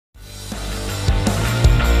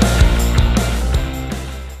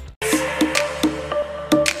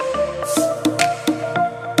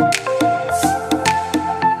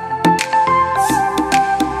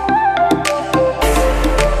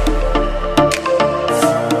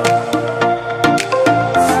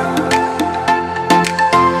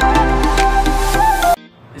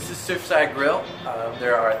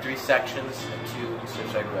stations to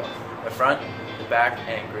Surfside Grill. The front, the back,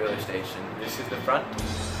 and griller station. This is the front.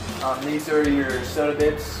 These are your soda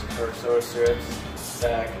bibs or soda syrups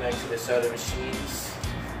that connect to the soda machines.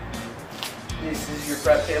 This is your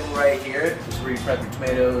prep table right here. This is where you prep your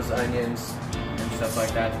tomatoes, onions, and stuff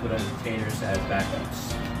like that to put in containers as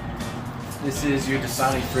backups. This is your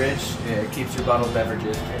Dasani fridge. It keeps your bottled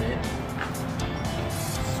beverages in it.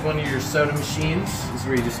 This is one of your soda machines. This is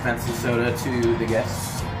where you dispense the soda to the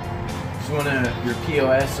guests. This is one of your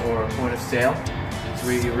POS or point of sale. This is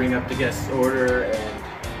where you ring up the guest's order and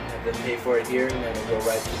have them pay for it here, and then it'll go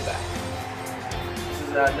right to the back. This is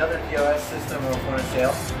another POS system or point of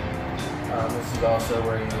sale. This is also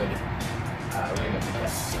where you would ring up the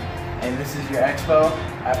guests. And this is your expo.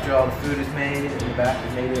 After all the food is made and the back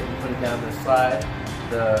has made it, you put it down the slide.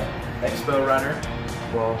 The expo runner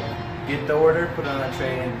will get the order, put it on a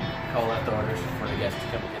tray, and call out the orders for the guests to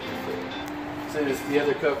come and get their food. So this is the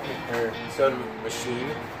other Coke or soda machine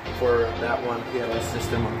for that one POS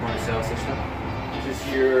system or point of sale system. This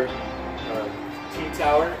is your tea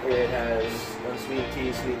tower. It has unsweetened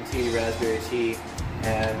tea, sweetened tea, raspberry tea,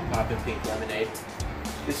 and poppin' pink lemonade.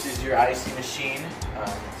 This is your icy machine.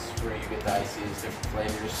 This is where you get the ices, different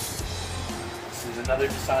flavors. This is another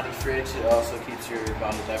Dasani fridge. It also keeps your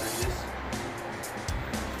bottled beverages.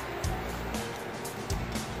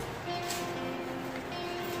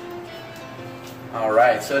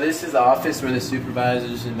 Alright, so this is the office where the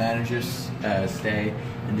supervisors and managers stay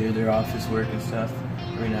and do their office work and stuff.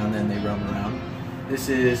 Every now and then they roam around. This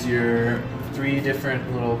is your 3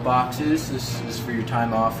 different little boxes. This is for your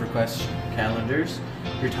time off request calendars,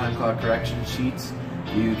 your time clock correction sheets.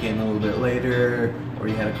 You came a little bit later or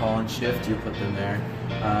you had a call-in shift, you put them there.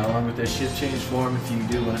 Along with the shift change form if you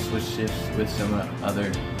do want to switch shifts with some other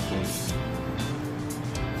employees.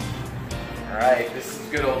 Alright, this is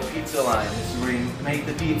good old pizza line. This is where you make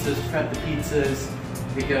the pizzas, prep the pizzas.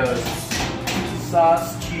 It goes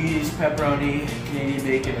sauce, cheese, pepperoni, Canadian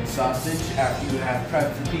bacon, and sausage. After you have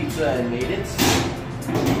prepped the pizza and made it,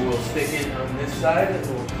 you will stick it on this side. It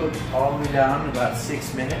will cook all the way down in about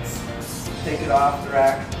 6 minutes. Take it off the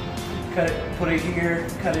rack, cut it, put it here,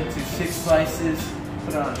 cut it into 6 slices,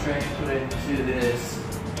 put it on a tray, put it into this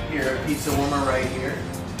here pizza warmer right here.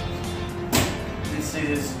 This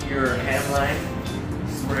is your ham line.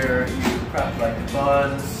 This is where you prep like the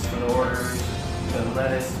buns for the orders, the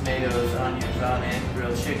lettuce, tomatoes, onions on it,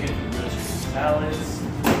 grilled chicken salads.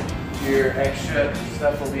 Your extra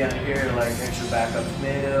stuff will be on here, like extra backup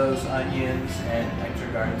tomatoes, onions, and extra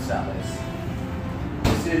garden salads.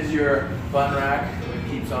 This is your bun rack. It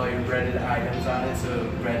keeps all your breaded items on it, so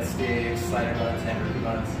breadsticks, slider buns, hamburger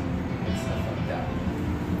buns, and stuff like that.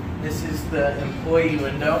 This is the employee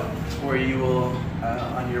window where you will,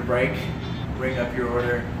 on your break, ring up your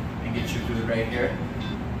order and get your food right here.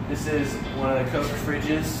 This is one of the Coke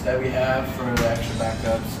fridges that we have for the extra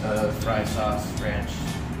backups of fry sauce, ranch,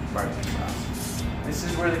 barbecue sauce. This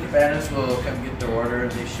is where the cabanas will come get their order.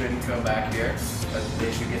 They shouldn't come back here, but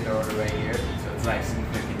they should get their order right here, so it's nice and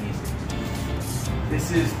quick and easy.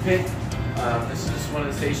 This is Pit. This is one of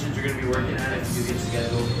the stations you're going to be working at if you get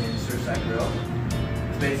scheduled in Surfside Grill.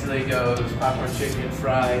 It basically goes popcorn, chicken,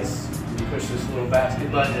 fries. You push this little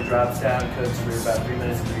basket button, it drops down, cooks for about 3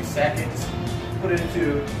 minutes and 3 seconds. Put it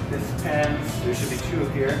into this pan. There should be 2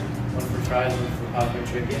 here, one for fries, one for popcorn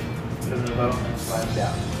chicken. Put them in the boat and slide them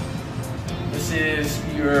down. This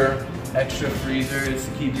is your extra freezer. It's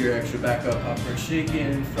to keep your extra backup popcorn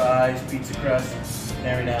chicken, fries, pizza crust, and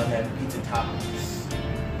every now and then pizza toppings.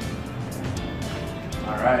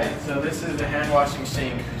 Alright, so this is the hand washing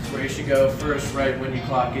sink. It's where you should go first right when you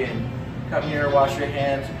clock in. Come here, wash your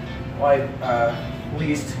hands, wipe at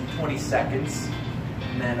least 20 seconds.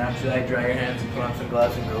 And then after that, dry your hands and put on some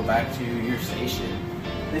gloves and go back to your station.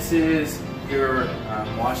 This is your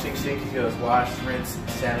washing sink. It goes wash, rinse,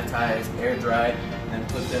 sanitize, air dry, and then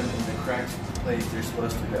put them in the correct place they're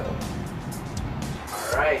supposed to go.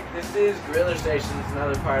 Alright, this is Griller Station. It's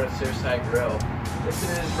another part of Surfside Grill. This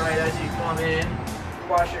is right as you come in,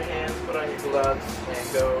 wash your hands, put on your gloves,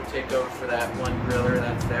 and go take over for that one griller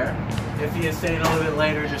that's there. If you're staying a little bit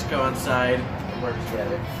later, just go inside and work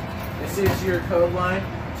together. This is your code line.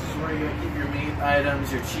 This is where you're going to keep your meat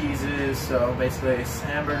items, your cheeses, so basically it's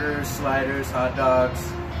hamburgers, sliders, hot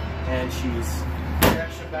dogs, and cheese. Your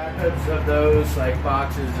extra backups of those, like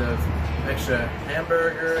boxes of extra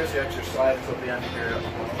hamburgers, your extra sliders will be on here,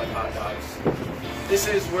 like hot dogs. This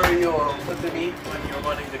is where you'll put the meat when you're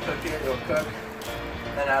wanting to cook it, it'll cook.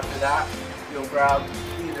 And then after that, you'll grab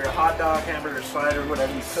either a hot dog, hamburger, slider,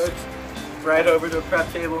 whatever you cooked, right over to a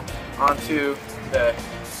prep table, onto the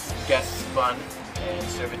guest's bun, and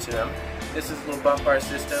serve it to them. This is a little bump bar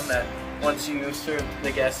system that once you serve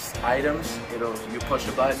the guests items, you push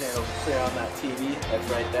a button, it'll clear on that TV that's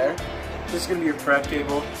right there. This is going to be your prep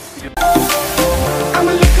table.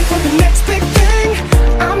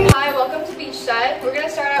 Hi, welcome to Beachside. We're going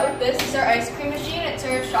to start out with this. This is our ice cream machine. It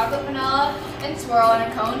serves chocolate, vanilla, and swirl in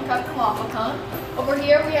a cone, cup and waffle cone. Over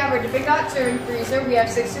here we have our Dippin' Dot serving freezer. We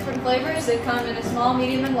have 6 different flavors. They come in a small,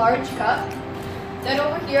 medium, and large cup. Then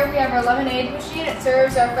over here we have our lemonade machine. It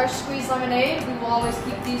serves our fresh squeezed lemonade. We will always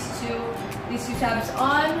keep these two tabs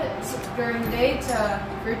on during the day to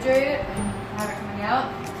refrigerate it and have it coming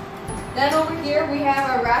out. Then over here we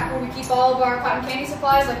have our rack where we keep all of our cotton candy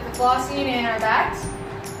supplies like the flossing and our bags.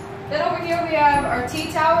 Then over here we have our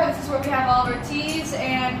tea tower. This is where we have all of our teas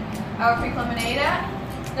and our Creek lemonade at.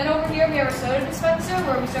 Then over here we have our soda dispenser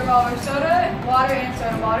where we serve all of our soda, water, and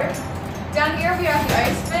soda water. Down here we have the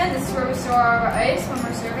ice bin. This is where we store our ice when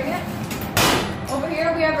we're serving it. Over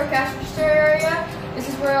here we have our cash register area. This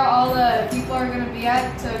is where all the people are going to be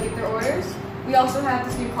at to get their orders. We also have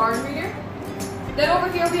this new card reader. Then over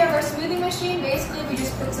here we have our smoothie machine. Basically we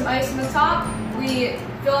just put some ice in the top, we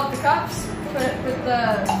fill up the cups, put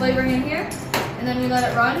the flavoring in here, and then we let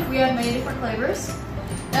it run. We have many different flavors.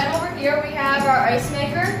 Then over here we have our ice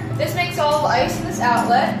maker. This makes all the ice in this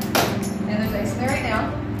outlet, and there's ice in there right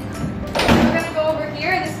now. We're going to go over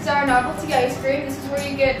here. This is our novelty ice cream. This is where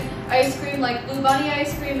you get ice cream like Blue Bunny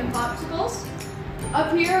ice cream and popsicles.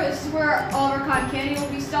 Up here, this is where all of our cotton candy will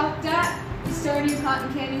be stocked at. You store your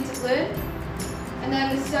cotton candy to lid. And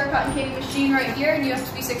then this is our cotton candy machine right here, and you have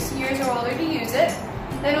to be 16 years or older to use it.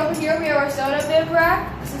 Then over here we have our soda bib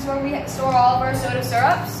rack. This is where we store all of our soda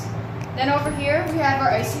syrups. Then over here we have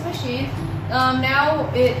our icing machine. Now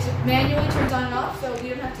it manually turns on and off, so we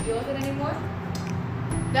don't have to deal with it anymore.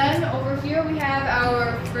 Then over here we have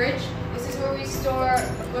our fridge. This is where we store,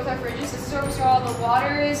 with our fridges, this is where we store all the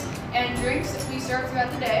waters and drinks that we serve throughout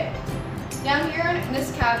the day. Down here in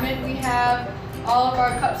this cabinet we have all of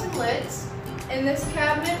our cups and lids. In this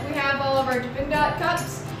cabinet we have all of our Dippin' Dot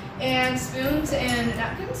cups and spoons and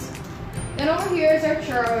napkins. Then over here is our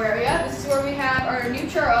churro area. This is where we have our new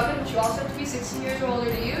churro oven, which you also have to be 16 years or older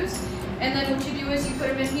to use. And then what you do is you put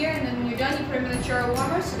them in here, and then when you're done you put them in the churro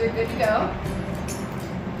warmer so they're good to go.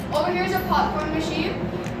 Over here is our popcorn machine.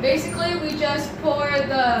 Basically we just pour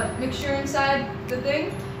the mixture inside the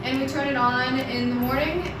thing and we turn it on in the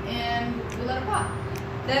morning and we let it pop.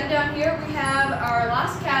 Then down here we have our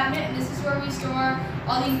last cabinet, and this is where we store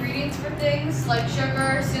all the ingredients for things like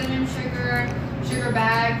sugar, cinnamon sugar, sugar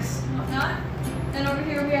bags, and whatnot. Then over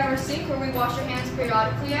here we have our sink where we wash our hands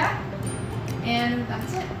periodically at, and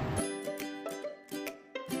that's it.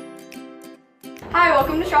 Hi,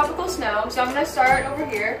 welcome to Tropical Snow. So I'm going to start over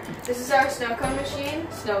here. This is our snow cone machine,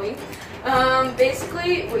 Snowy.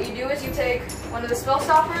 Basically what you do is you take one of the spill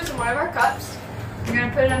stoppers and one of our cups. You're going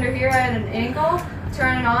to put it under here at an angle,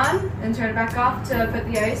 turn it on, and turn it back off to put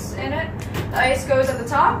the ice in it. The ice goes at the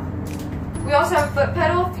top. We also have a foot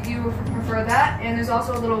pedal if you prefer that, and there's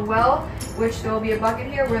also a little well, which there will be a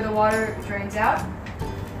bucket here where the water drains out.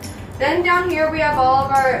 Then down here we have all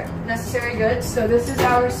of our necessary goods. So this is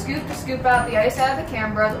our scoop to scoop out the ice out of the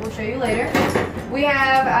camera that we'll show you later. We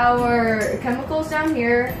have our chemicals down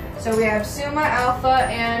here. So we have Suma, Alpha,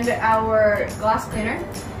 and our glass cleaner.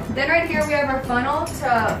 Then right here we have our funnel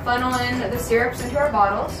to funnel in the syrups into our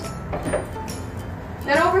bottles.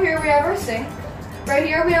 Then over here we have our sink. Right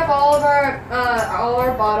here we have all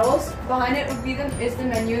our bottles. Behind it would be is the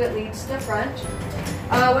menu that leads to the front.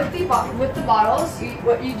 With the bottles,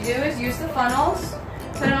 what you do is use the funnels,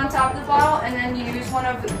 put it on top of the bottle, and then you use one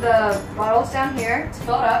of the bottles down here to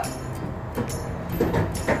fill it up.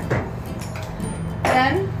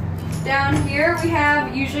 Then down here we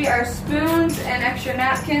have usually our spoons and extra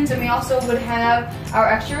napkins, and we also would have our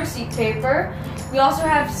extra receipt paper. We also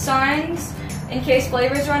have signs in case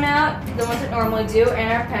flavors run out, the ones that normally do,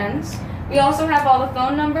 and our pens. We also have all the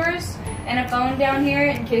phone numbers and a phone down here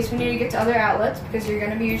in case we need to get to other outlets because you're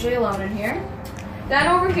going to be usually alone in here. Then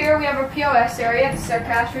over here we have our POS area. This is our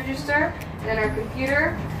cash register, and then our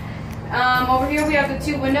computer. Over here we have the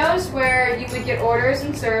 2 windows where you would get orders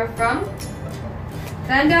and serve from.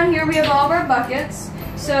 Then down here we have all of our buckets.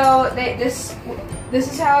 So this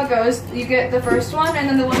is how it goes. You get the first one and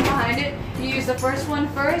then the one behind it. You use the first one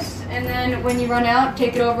first, and then when you run out,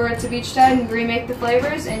 take it over to Beachside and remake the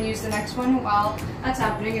flavors and use the next one while that's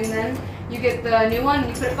happening, and then you get the new one and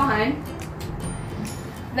you put it behind.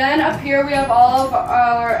 Then up here we have all of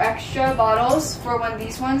our extra bottles for when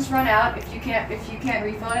these ones run out if you can't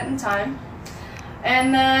refill it in time.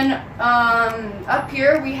 And then up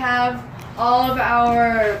here we have all of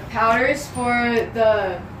our powders for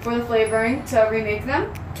the flavoring to remake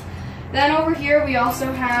them. Then over here we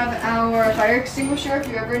also have our fire extinguisher if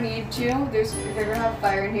you ever need to. If you ever have a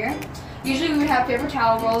fire in here. Usually we would have paper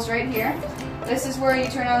towel rolls right here. This is where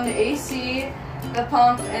you turn on the AC, the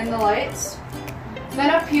pump, and the lights. Then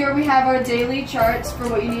up here we have our daily charts for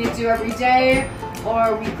what you need to do every day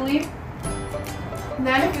or weekly.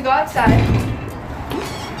 Then if we go outside,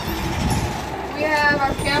 we have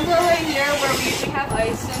our camera right here where we usually have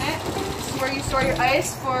ice in it. This is where you store your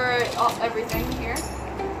ice for everything here.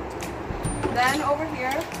 Then over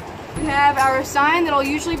here, we have our sign that'll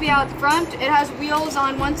usually be out front. It has wheels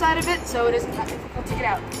on one side of it, so it isn't that difficult to get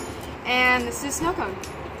out. And this is snow cone.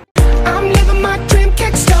 I'm living my dream,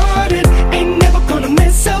 kick started. Ain't never gonna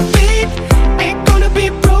miss a beat. Ain't gonna be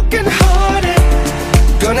broken hearted.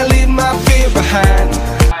 Gonna leave my fear behind.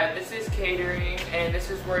 Hi, this is catering, and this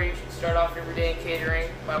is where you should start off every day in catering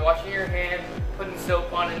by washing your hands, putting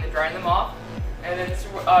soap on, and then drying them off. And then this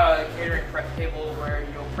is a catering prep table where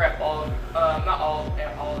you'll prep all, not all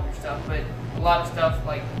of your stuff, but a lot of stuff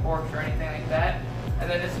like forks or anything like that. And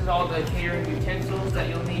then this is all the catering utensils that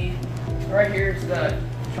you'll need. Right here is the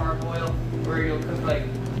charbroil where you'll cook like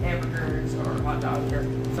hamburgers or hot dogs or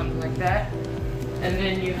something like that. And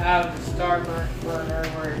then you have the star burner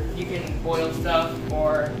where you can boil stuff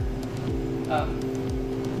or, stuff.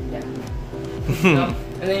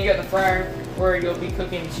 And then you got the fryer where you'll be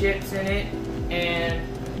cooking chips in it, and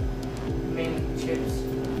mainly chips.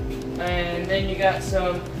 And then you got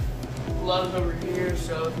some gloves over here,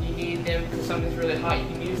 so if you need them because something's really hot, you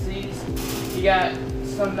can use these. You got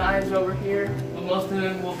some knives over here, but most of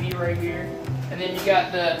them will be right here. And then you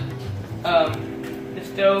got the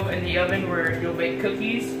stove and the oven where you'll bake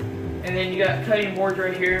cookies. And then you got cutting boards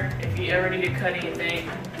right here. If you ever need to cut anything,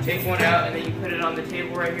 take one out and then you put it on the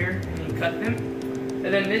table right here and you cut them.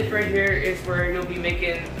 And then this right here is where you'll be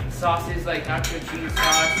making sauces like nacho cheese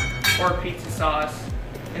sauce or pizza sauce.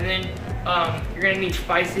 And then you're gonna need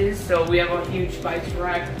spices. So we have a huge spice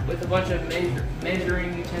rack with a bunch of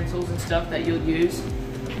measuring utensils and stuff that you'll use.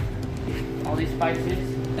 All these spices.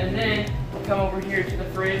 And then we'll come over here to the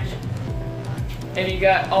fridge, and you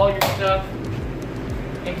got all your stuff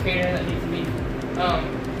and catering that needs to be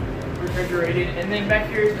refrigerated. And then back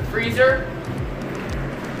here is the freezer,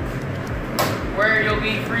 where you'll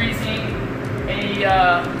be freezing any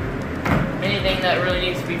anything that really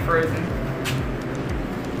needs to be frozen.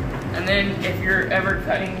 And then if you're ever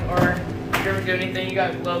cutting or if you ever do anything, you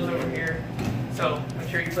got gloves over here, so make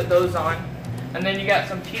sure you put those on. And then you got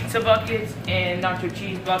some pizza buckets and nacho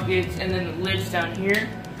cheese buckets, and then the lids down here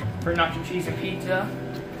for nacho cheese and pizza.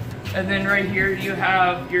 And then right here you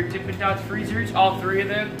have your Dippin' Dots freezers, all three of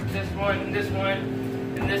them, this one, this one,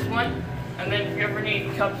 and this one. And then if you ever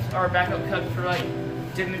need cups or backup cups for like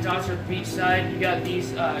Dippin' Dots or beachside, you got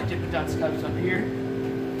these Dippin' Dots cups up here.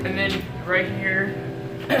 And then right here,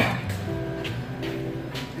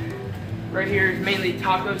 right here is mainly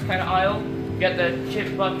tacos kind of aisle. You got the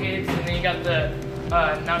chip buckets, and then you got the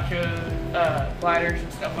nacho platters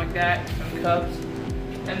and stuff like that, some cups.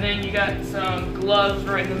 And then you got some gloves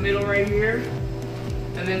right in the middle right here.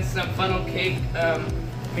 And then some funnel cake,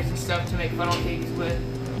 get some stuff to make funnel cakes with.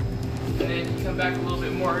 And then you come back a little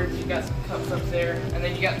bit more, you got some cups up there. And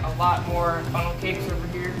then you got a lot more funnel cakes over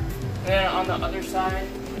here. And then on the other side,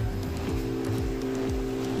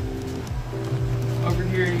 over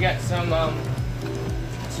here you got some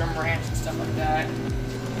ranch and stuff like that.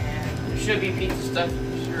 And there should be pizza stuff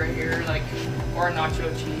right here, like, or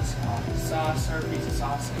nacho cheese sauce or pizza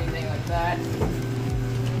sauce, anything like that.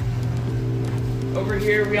 Over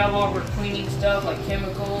here we have all of our cleaning stuff like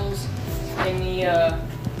chemicals,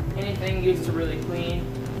 anything used to really clean,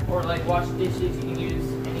 or like wash dishes, you can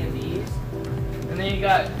use any of these. And then you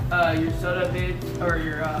got your soda bits or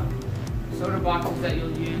your soda boxes that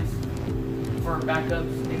you'll use for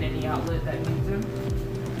backups in any outlet that needs them.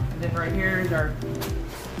 And then right here is our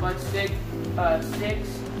spud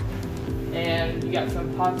sticks, and you got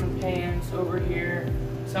some pots and pans over here.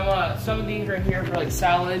 Some of these right here for like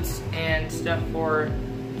salads and stuff for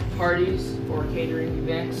parties or catering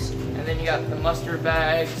events. And then you got the mustard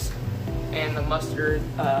bags and the mustard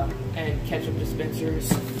and ketchup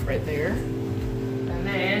dispensers right there. And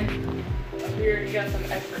then up here you got some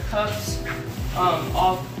extra cups,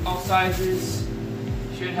 all sizes.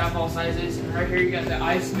 Should have all sizes. And right here you got the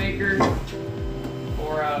ice maker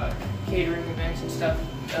for catering events and stuff,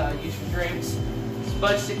 used for drinks.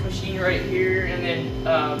 Spud stick machine right here, and then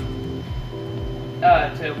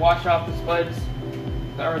to wash off the spuds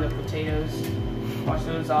or the potatoes, wash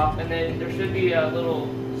those off. And then there should be a little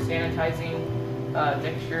sanitizing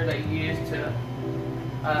mixture that you use to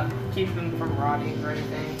keep them from rotting or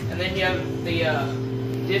anything. And then you have the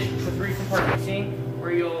dish with 3-compartment sink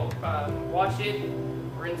where you'll wash it,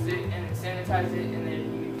 rinse it, and sanitize it, and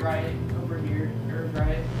then you dry it over here, or dry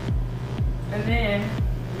it. And then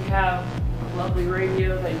we have a lovely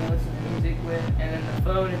radio that you can listen to music with, and then the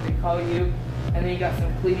phone if they call you. And then you got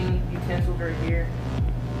some cleaning utensils right here,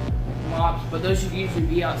 like mops, but those should usually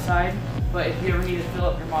be outside. But if you ever need to fill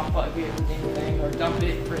up your mop bucket with anything or dump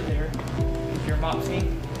it right there, use your mop sink.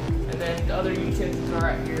 And then the other utensils are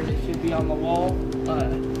right here. They should be on the wall,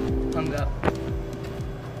 hung up.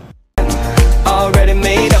 Already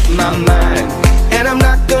made up my mind, and I'm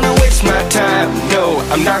not gonna waste my time. No,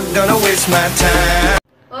 I'm not gonna waste my time.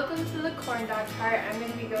 Welcome to the corn dog cart. I'm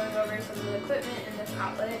going to be going over some of the equipment in this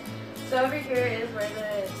outlet. So over here is where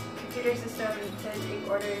the computer system to take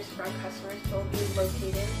orders from customers will be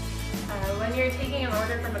located. When you're taking an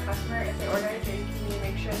order from a customer, if they order a drink, you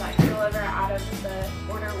make sure that you deliver out of the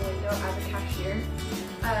order window as a cashier.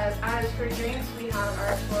 As for drinks, we have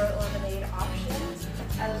our 4 lemonade options,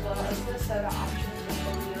 as well as the soda options, which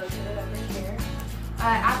will be located over here.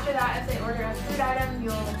 After that, if they order a food item,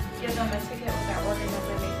 you'll give them a ticket with their order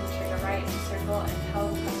number, making sure to write in a circle and tell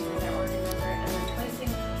the customer their order number, and then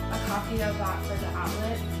placing a copy of that for the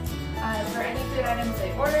outlet. For any food items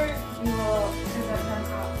they order, we will present them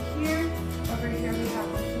out here. Over here we have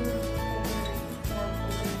the food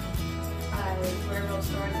folder, where we'll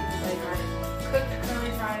store things like our cooked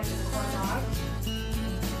curly fries and corn dogs.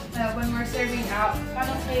 When we're serving out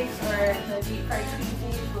funnel cakes or the deep fried sweet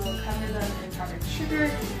cakes, we'll cover them in powdered sugar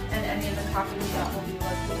and any of the toppings that will be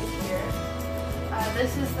located here.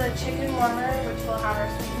 This is the chicken warmer, which will have our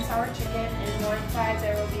sweet and sour chicken. In one side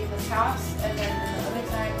there will be the sauce, and then in the other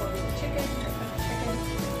side will be the chicken, the cooked chicken.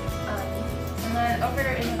 And then over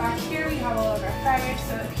in the back here we have all of our fryers.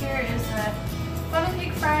 So here is the funnel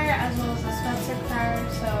cake fryer as well as the Spencer fryer.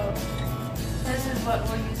 So this is what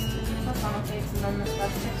we'll use to cook the funnel cakes, and then the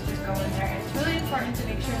spud sticks just go in there. It's really important to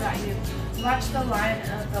make sure that you watch the line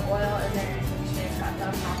of the oil in there and make sure you've got the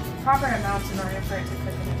proper amounts in order for it to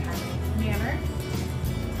cook in a timely manner.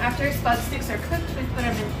 After spud sticks are cooked, we put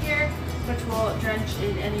them in here, which will drench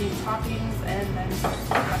in any toppings and then serve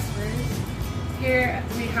to customers. Here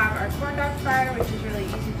we have our corn dog fryer, which is really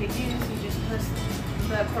easy to use. You just push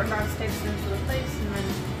the corn dog sticks into the place and then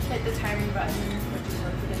hit the timing button, which is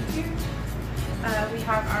located here. We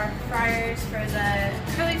have our fryers for the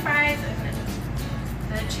curly fries and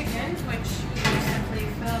the chicken, which you simply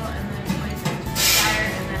fill and then place into the fryer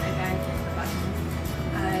and then again hit the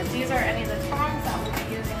button. These are any of the tongs that we'll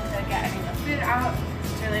be using to get any of the food out.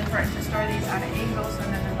 It's really important to store these at an angle so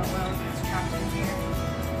none of the oil gets trapped in here.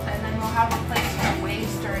 And then we'll have a place for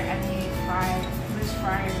waste or any loose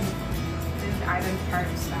frying food item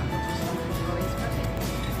parts that will just go into the waste bucket.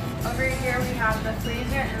 Over here we have the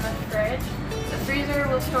freezer and the fridge. The freezer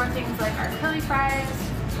will store things like our curly fries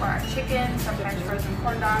or our chicken, sometimes frozen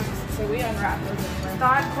corn dogs. So we unwrap those in here.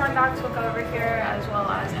 Thawed corn dogs will go over here, as well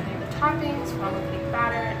as any of the toppings, funnel cake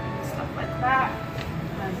batter, and stuff like that.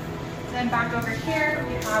 Then back over here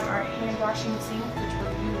we have our hand washing sink, which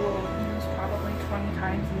we will use probably 20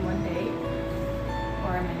 times in one day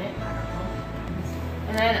or a minute, I don't know.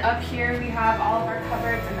 And then up here we have all of our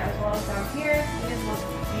cupboards, and as well as down here, these will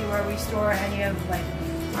be where we store any of like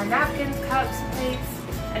our napkins, cups, plates,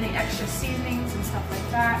 any extra seasonings and stuff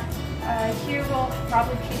like that. Here we'll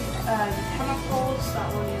probably keep the chemicals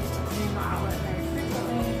that we'll use to clean the outlet very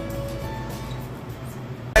frequently.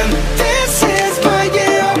 This is my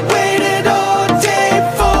year, I waited all day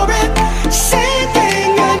for it. Same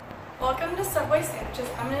thing. Welcome to Subway Sandwiches.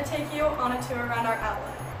 I'm going to take you on a tour around our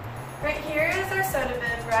outlet. Right here is our soda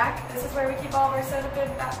bib rack. This is where we keep all of our soda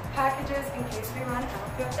bib packages in case we run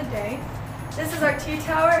out throughout the day. This is our tea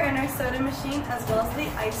tower and our soda machine, as well as the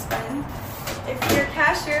ice bin. If you're a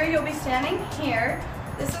cashier, you'll be standing here.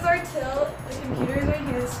 This is our till. The computers are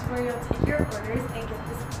here. This is where you'll take your orders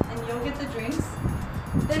and you'll get the drinks.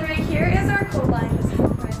 Then right here is our cold line. This is the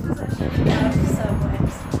prized possession of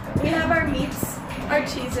Subways. We have our meats, our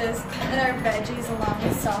cheeses, and our veggies along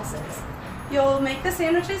with sauces. You'll make the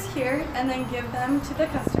sandwiches here and then give them to the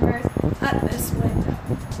customers at this window.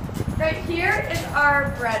 Right here is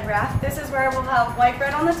our bread rack. This is where we'll have white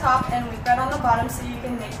bread on the top and wheat bread on the bottom so you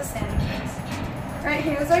can make the sandwiches. Right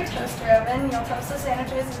here is our toaster oven. You'll toast the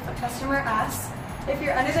sandwiches if the customer asks. If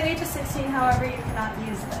you're under the age of 16, however, you cannot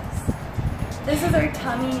use this. This is our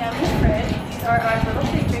tummy yummy fridge. These are our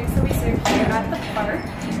little pig drinks that we serve here at the park,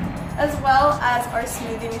 as well as our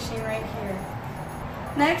smoothie machine right here.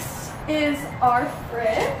 Next is our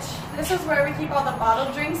fridge. This is where we keep all the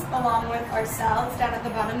bottled drinks along with our salads down at the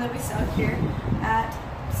bottom that we sell here at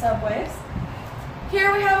Subways.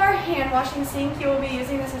 Here we have our hand washing sink. You will be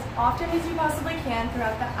using this as often as you possibly can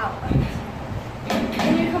throughout the outlet.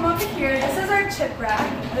 come over here, this is our chip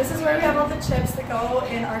rack. This is where we have all the chips that go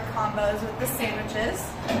in our combos with the sandwiches,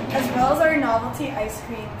 as well as our novelty ice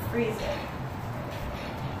cream freezer.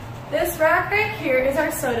 This rack right here is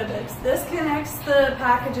our soda bibs. This connects the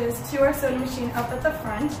packages to our soda machine up at the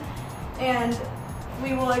front, and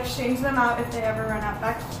we will exchange them out if they ever run out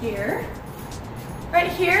back here. Right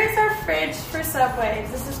here is our fridge for Subways.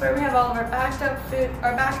 This is where we have all of our backup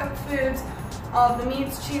foods, all of the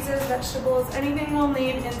meats, cheeses, vegetables, anything we'll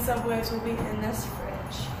need in Subways will be in this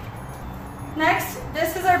fridge. Next,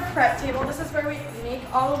 this is our prep table. This is where we make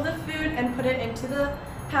all of the food and put it into the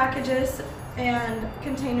packages and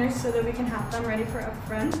containers so that we can have them ready for up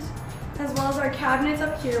front, as well as our cabinets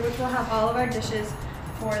up here, which will have all of our dishes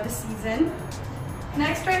for the season.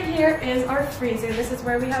 Next right here is our freezer. This is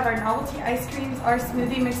where we have our novelty ice creams, our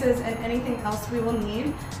smoothie mixes, and anything else we will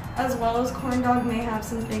need, as well as Corn Dog may have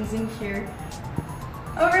some things in here.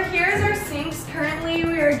 Over here is our sinks. Currently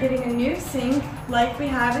we are getting a new sink like we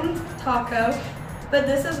have in Taco, but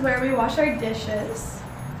this is where we wash our dishes.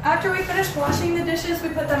 After we finish washing the dishes, we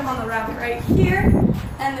put them on the rack right here,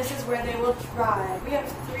 and this is where they will dry. We have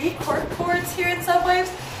 3 cork boards here at Subways,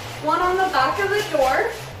 one on the back of the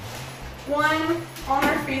door, one on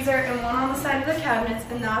our freezer, and one on the side of the cabinets,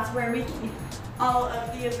 and that's where we keep all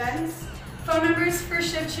of the events, phone numbers for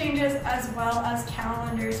shift changes, as well as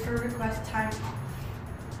calendars for request time off.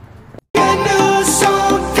 Good news,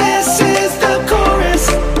 so this is the chorus.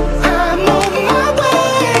 I'm on my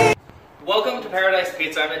way. Welcome to Paradise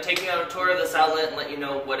Pizza. I'm going to take you on a tour of this outlet and let you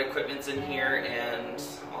know what equipment's in here and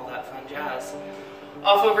all that fun jazz.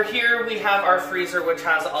 Off over here we have our freezer, which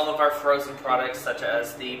has all of our frozen products such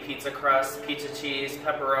as the pizza crust, pizza cheese,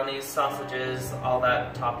 pepperonis, sausages, all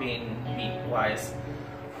that topping meat-wise.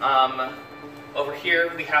 Over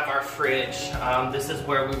here we have our fridge. This is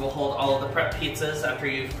where we will hold all of the prep pizzas after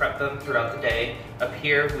you've prepped them throughout the day. Up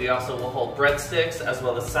here we also will hold breadsticks as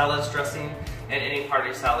well as salads dressing and any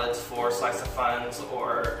party salads for Slice of Funs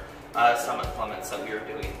or Summit Clements that we are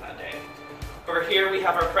doing that day. Over here we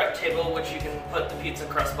have our prep table, which you can put the pizza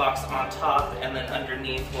crust box on top, and then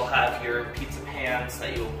underneath we'll have your pizza pans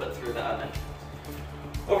that you will put through the oven.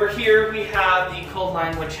 Over here we have the cold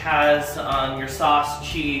line, which has your sauce,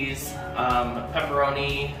 cheese,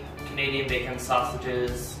 pepperoni, Canadian bacon,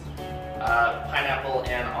 sausages, pineapple,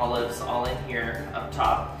 and olives all in here up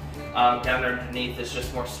top. Down underneath is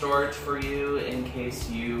just more storage for you in case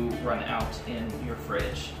you run out in your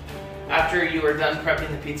fridge. After you are done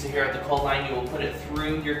prepping the pizza here at the cold line, you will put it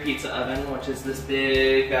through your pizza oven, which is this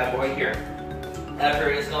big bad boy here. After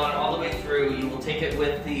it has gone all the way through, you will take it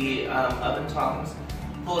with the oven tongs,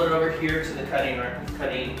 pull it over here to the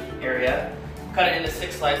cutting area, cut it into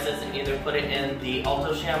 6 slices, and either put it in the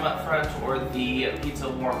Alto Sham up front or the pizza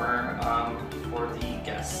warmer for the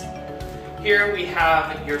guests. Here we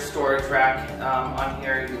have your storage rack. On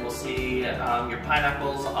here you will see your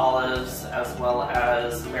pineapples, olives, as well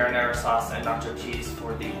as marinara sauce and nacho cheese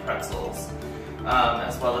for the pretzels,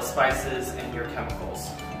 as well as spices and your chemicals.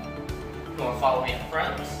 You want to follow me up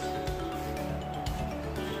front?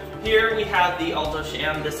 Here we have the Alto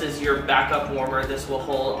Sham. This is your backup warmer. This will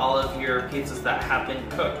hold all of your pizzas that have been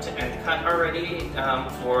cooked and cut already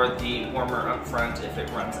for the warmer up front if it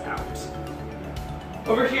runs out.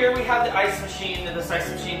 Over here we have the ice machine. This ice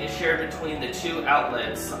machine is shared between the 2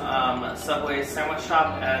 outlets, Subway Sandwich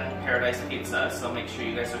Shop and Paradise Pizza, so make sure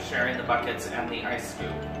you guys are sharing the buckets and the ice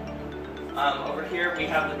scoop. Over here we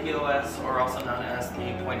have the POS, or also known as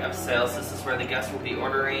the point of sales. This is where the guests will be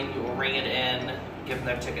ordering. You will ring it in, give them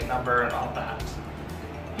their ticket number and all that.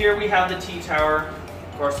 Here we have the tea tower,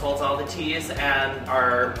 of course holds all the teas and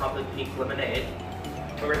our pumpkin pink lemonade.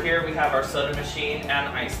 Over here we have our soda machine and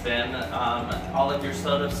ice bin. All of your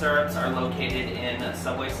soda syrups are located in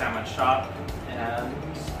Subway Sandwich Shop. And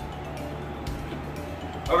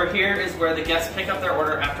over here is where the guests pick up their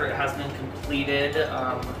order after it has been completed.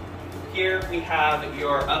 Here we have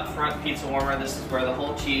your upfront pizza warmer. This is where the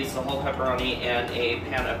whole cheese, the whole pepperoni, and a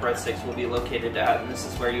pan of breadsticks will be located at. And this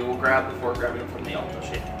is where you will grab before grabbing from the Alto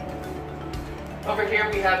Sham. Over here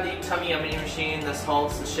we have the Tummy Yummy machine. This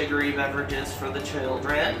holds the sugary beverages for the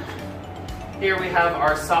children. Here we have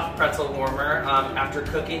our soft pretzel warmer. After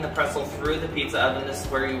cooking the pretzel through the pizza oven, this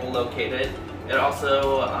is where you will locate it. It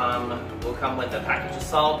also will come with a package of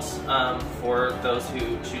salt for those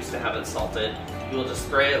who choose to have it salted. You will just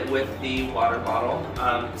spray it with the water bottle,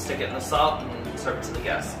 stick it in the salt, and serve it to the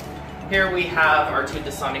guests. Here we have our 2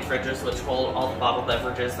 Dasani fridges, which hold all the bottled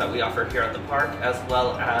beverages that we offer here at the park, as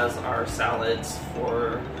well as our salads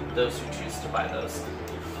for those who choose to buy those.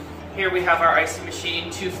 Here we have our icing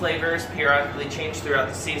machine, 2 flavors, periodically change throughout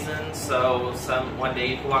the season, so one day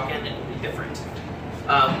you can walk in and it will be different.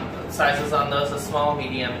 Sizes on those: a small,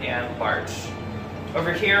 medium, and large.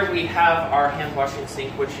 Over here we have our hand washing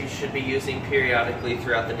sink, which you should be using periodically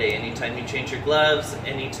throughout the day. Anytime you change your gloves,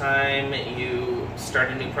 anytime you start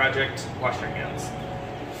a new project, wash your hands.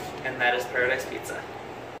 And that is Paradise Pizza.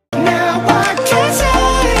 Now I can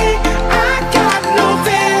say I got no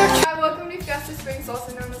fear. Hi, welcome to Fiesta Springs,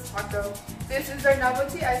 also known as Taco. This is our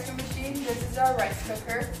novelty ice cream machine. This is our rice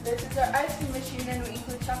cooker. This is our ice cream machine, and we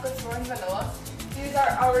include chocolate, swirl, and vanilla. These are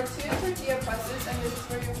our 2 tortilla presses, and this is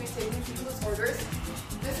where you'll be taking people's orders.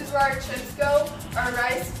 This is where our chips go, our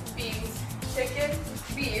rice, beans, chicken,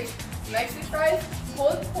 beef, Mexican fries,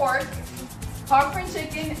 pulled pork, popcorn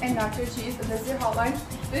chicken, and nacho cheese. And this is your hotline.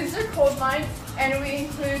 This is your cold line, and we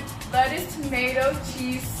include lettuce, tomato,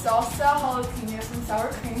 cheese, salsa, jalapenos, and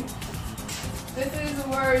sour cream. This is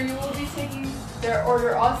where you will be taking their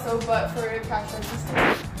order also, but for your cash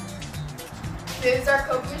register. This is our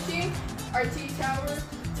Coke machine, our tea tower,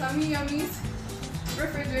 tummy yummies,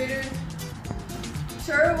 refrigerator,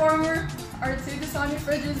 churro warmer, our 2 Dasani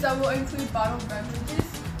fridges that will include bottled beverages.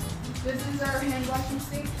 This is our hand washing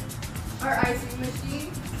sink, our icing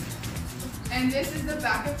machine, and this is the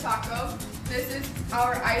back of Taco. This is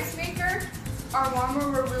our ice maker, our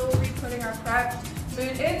warmer where we will be putting our prep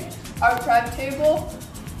food in, our prep table,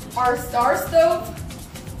 our star stove,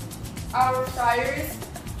 our fryers,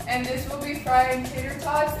 and this will be frying tater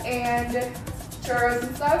tots and churros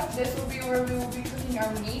and stuff. This will be where we will be cooking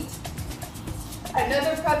our meat.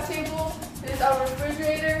 Another prep table is our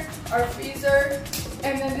refrigerator, our freezer,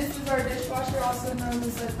 and then this is our dishwasher, also known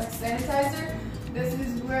as like sanitizer. This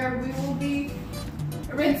is where we will be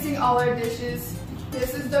rinsing all our dishes.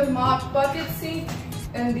 This is the mop bucket sink,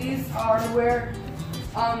 and these are where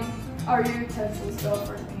our utensils go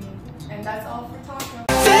for cleaning. And that's all for Taco.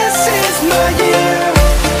 This is my year.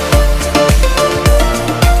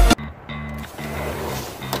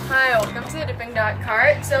 Hi, welcome to the Dipping Dot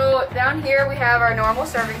Cart. So down here we have our normal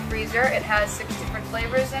serving freezer. It has 6 different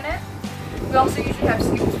flavors in it. We also usually have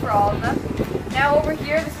scoops for all of them. Now over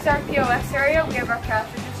here, this is our POS area. We have our cash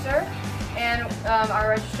register, and our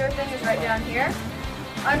register thing is right down here.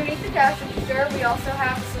 Underneath the cash register, we also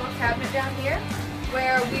have this little cabinet down here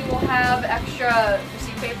where we will have extra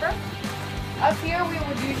receipt paper. Up here, we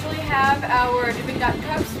would usually have our Dipping Dot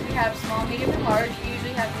cups. We have small, medium, and large. We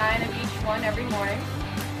usually have 9 of each one every morning.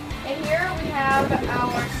 In here we have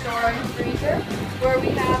our store and freezer where we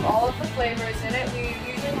have all of the flavors in it. We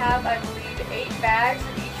usually have, I believe, 8 bags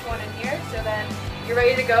of each one in here, so then you're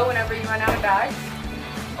ready to go whenever you run out of bags.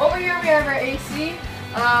 Over here we have our AC.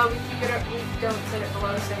 We don't set it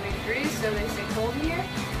below 70 degrees, so they stay cold in here.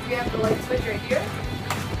 We have the light switch right here.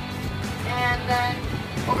 And then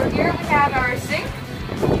over here we have our sink.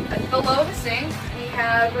 Below the sink we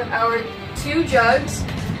have our 2 jugs.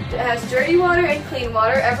 It has dirty water and clean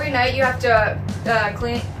water. Every night you have to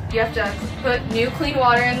put new clean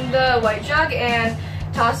water in the white jug and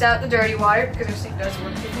toss out the dirty water because our sink does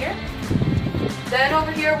work in here. Then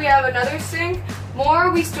over here we have another sink.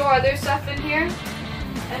 We store other stuff in here.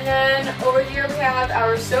 And then over here we have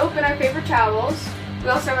our soap and our paper towels. We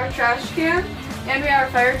also have our trash can, and we have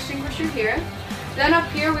our fire extinguisher here. Then up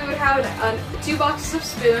here we would have 2 boxes of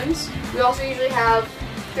spoons. We also usually have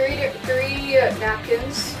 3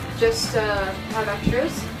 napkins, just to have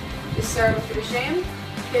extras. This is our bucket of shame,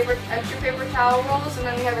 extra paper towel rolls, and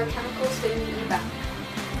then we have our chemicals sitting in the back.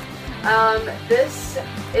 This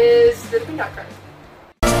is the Dipping Dot Cart.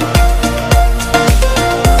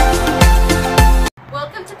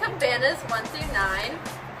 Welcome to Cabanas 1 through 9.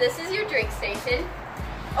 This is your drink station.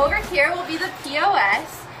 Over here will be the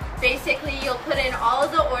POS. Basically, you'll put in all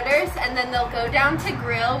of the orders and then they'll go down to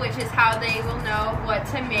grill, which is how they will know what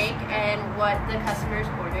to make and what the customers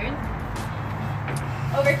ordered.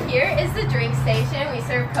 Over here is the drink station. We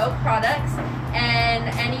serve Coke products, and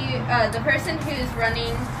the person who's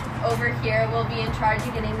running over here will be in charge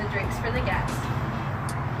of getting the drinks for the guests.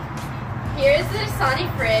 Here's the Dasani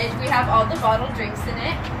fridge. We have all the bottled drinks in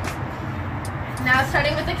it. Now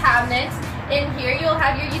starting with the cabinets. In here you'll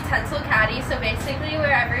have your utensil caddy, so basically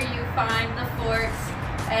wherever you find the forks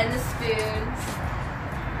and the spoons.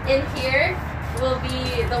 In here will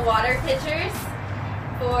be the water pitchers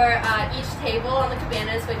for each table on the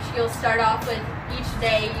cabanas, which you'll start off with each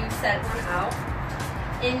day you set one out.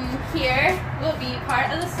 In here will be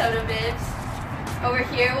part of the soda bibs. Over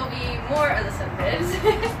here will be more of the soda bibs.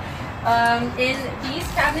 In these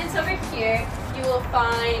cabinets over here, you will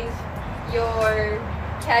find your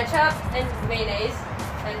ketchup and mayonnaise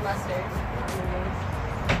and mustard.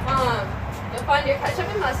 You'll find your ketchup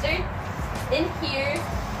and mustard. In here,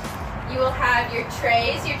 you will have your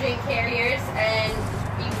trays, your drink carriers, and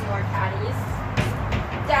even more caddies.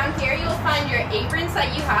 Down here you'll find your aprons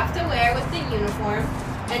that you have to wear with the uniform,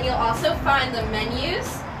 and you'll also find the menus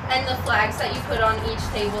and the flags that you put on each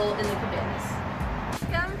table in the cabanas.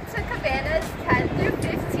 Welcome to cabanas 10 through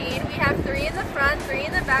 15. We have 3 in the front, 3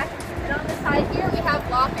 in the back, and on the side here we have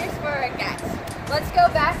lockers for our guests. Let's go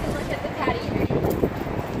back and look at the caddy area.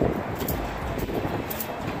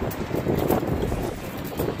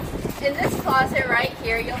 In this closet right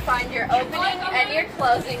here, you'll find your opening and your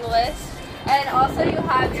closing list. And also you'll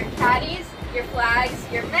have your caddies, your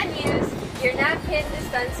flags, your menus, your napkin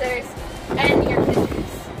dispensers, and your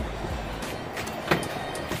pitchers.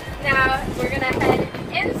 Now we're going to head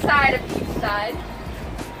inside of each side.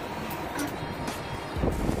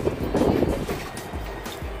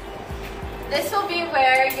 This will be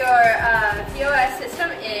where your POS system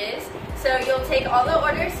is. So you'll take all the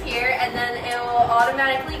orders here, and then it will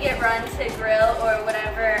automatically get run to Grill or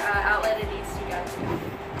whatever outlet it needs to go to.